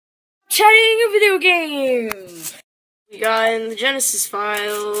Chatting a video game! We got in the Genesis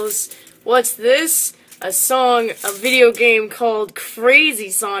files. What's this? A song, a video game called Crazy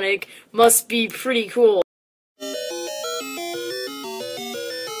Sonic. Must be pretty cool.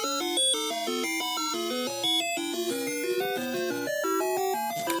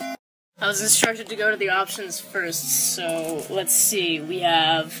 I was instructed to go to the options first, so let's see. We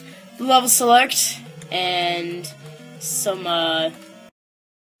have level select and some,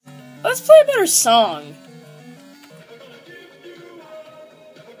 let's play a better song.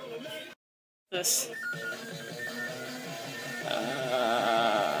 This.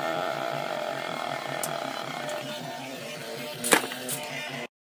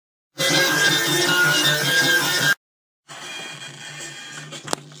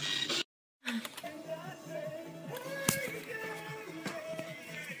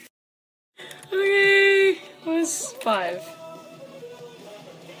 Okay, what's 5?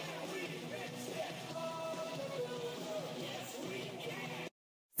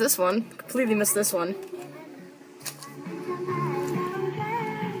 This one. Completely missed this one.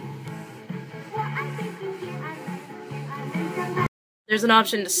 There's an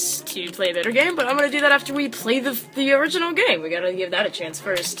option to play a better game, but I'm gonna do that after we play the original game. We gotta give that a chance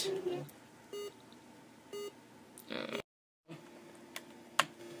first.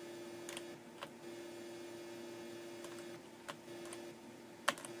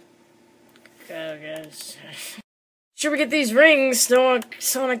 Okay, guys. Should we get these rings? Don't want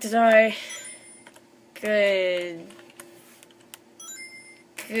Sonic to die. Good.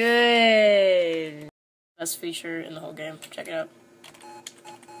 Good. Best feature in the whole game. Check it out.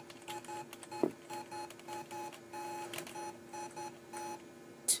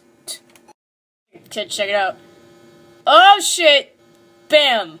 Check it out. Oh shit!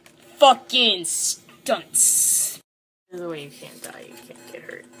 Bam! Fucking stunts. There's a way you can't die. You can't get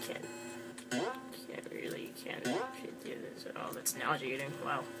hurt. You can't do this at all. That's nauseating.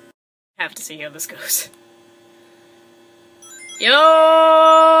 Wow. Have to see how this goes. Yo!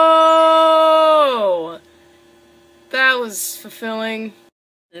 That was fulfilling.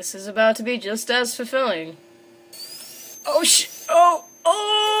 This is about to be just as fulfilling. Oh shit! Oh!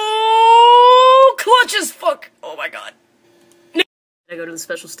 Clutch as fuck! Oh my god. Did I go to the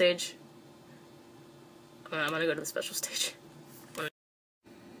special stage? I'm gonna go to the special stage.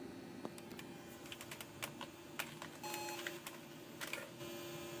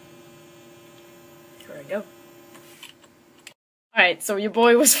 Here I go. Alright, so your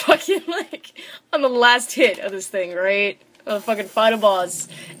boy was fucking, like, on the last hit of this thing, right? Of the fucking final boss.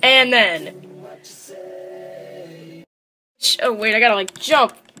 And then... Oh, wait, I gotta, like,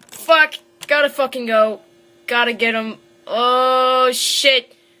 jump. Fuck. Gotta fucking go. Gotta get him. Oh,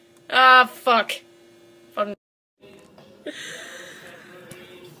 shit. Ah, fuck. Fucking...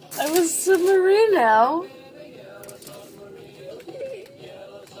 I was submarine now.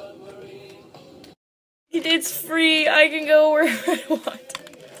 It's free. I can go wherever I want.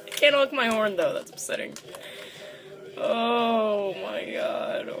 I can't honk my horn though. That's upsetting. Oh my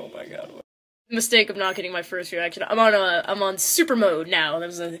god. Oh my god. Mistake of not getting my first reaction. I'm on super mode now. That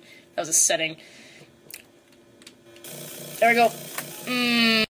was a setting. There we go.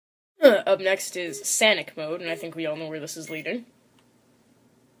 Up next is Sonic mode, and I think we all know where this is leading.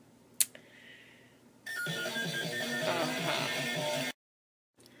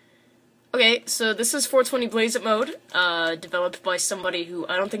 Okay, so this is 420 Blaze It mode, developed by somebody who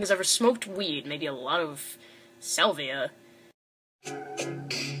I don't think has ever smoked weed, maybe a lot of salvia.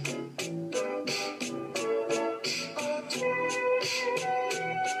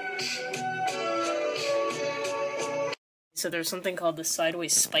 So there's something called the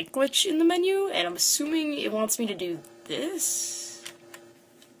sideways spike glitch in the menu, and I'm assuming it wants me to do this?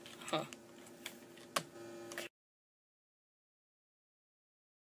 Huh.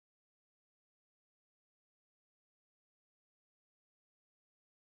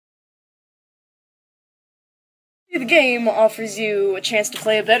 The game offers you a chance to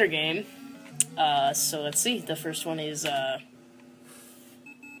play a better game. So let's see. The first one is,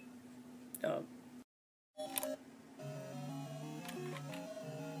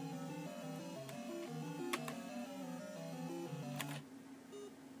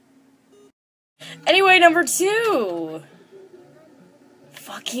 Anyway, number 2!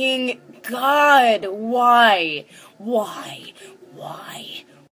 Fucking God! Why? Why? Why?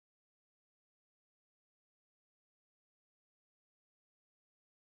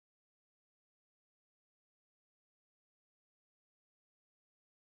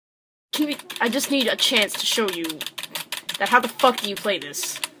 I just need a chance to show you that how the fuck do you play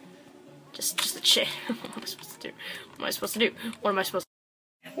this? Just a chance. What am I supposed to do? What am I supposed to do? What am I supposed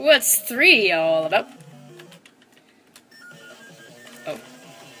to do? What's 3 all about? Oh.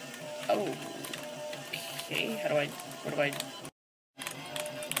 Oh. Okay, what do I